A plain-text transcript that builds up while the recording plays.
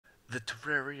The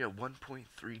Terraria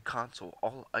 1.3 console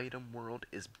all-item world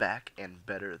is back and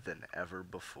better than ever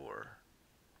before.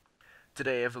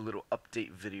 Today I have a little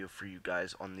update video for you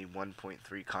guys on the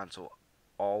 1.3 console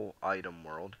all-item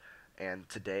world, and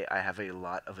today I have a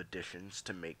lot of additions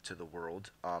to make to the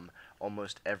world.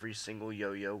 Almost every single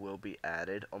yo-yo will be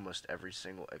added, almost every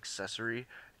single accessory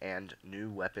and new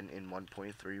weapon in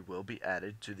 1.3 will be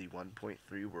added to the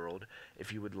 1.3 world.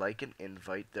 If you would like an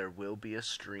invite, there will be a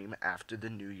stream after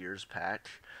the New Year's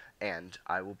patch, and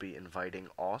I will be inviting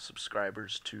all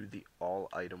subscribers to the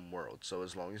all-item world. So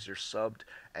as long as you're subbed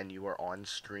and you are on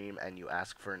stream and you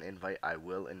ask for an invite, I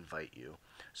will invite you.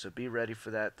 So be ready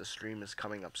for that. The stream is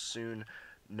coming up soon.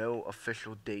 No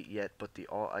official date yet, but the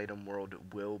all-item world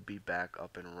will be back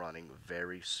up and running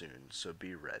very soon, so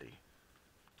be ready.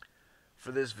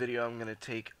 For this video, I'm going to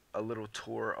take a little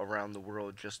tour around the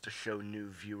world just to show new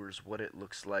viewers what it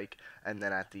looks like, and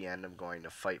then at the end I'm going to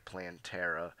fight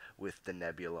Plantera with the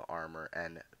Nebula armor,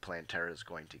 and Plantera is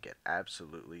going to get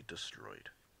absolutely destroyed.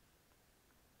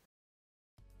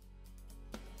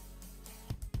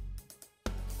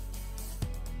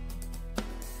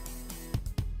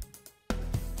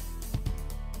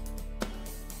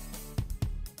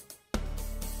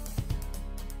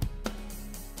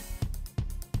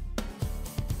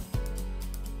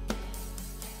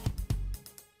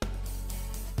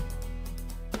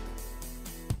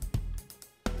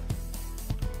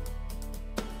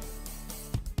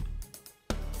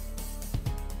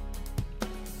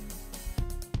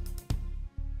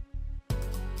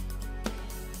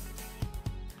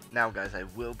 Now guys, I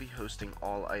will be hosting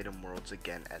all item worlds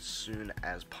again as soon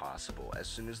as possible. As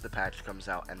soon as the patch comes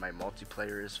out and my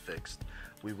multiplayer is fixed,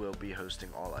 we will be hosting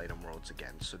all item worlds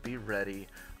again. So be ready.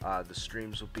 The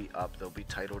streams will be up. They'll be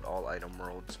titled all item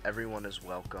worlds. Everyone is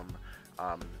welcome.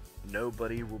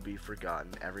 Nobody will be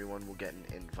forgotten. Everyone will get an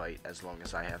invite as long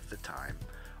as I have the time.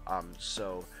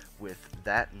 So with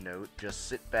that note, just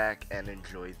sit back and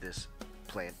enjoy this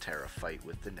Plantera fight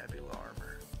with the Nebula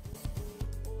armor.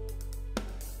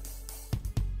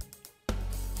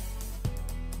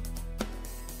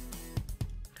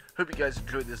 Hope you guys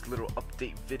enjoyed this little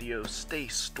update video. Stay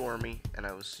stormy, and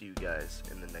I will see you guys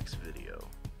in the next video.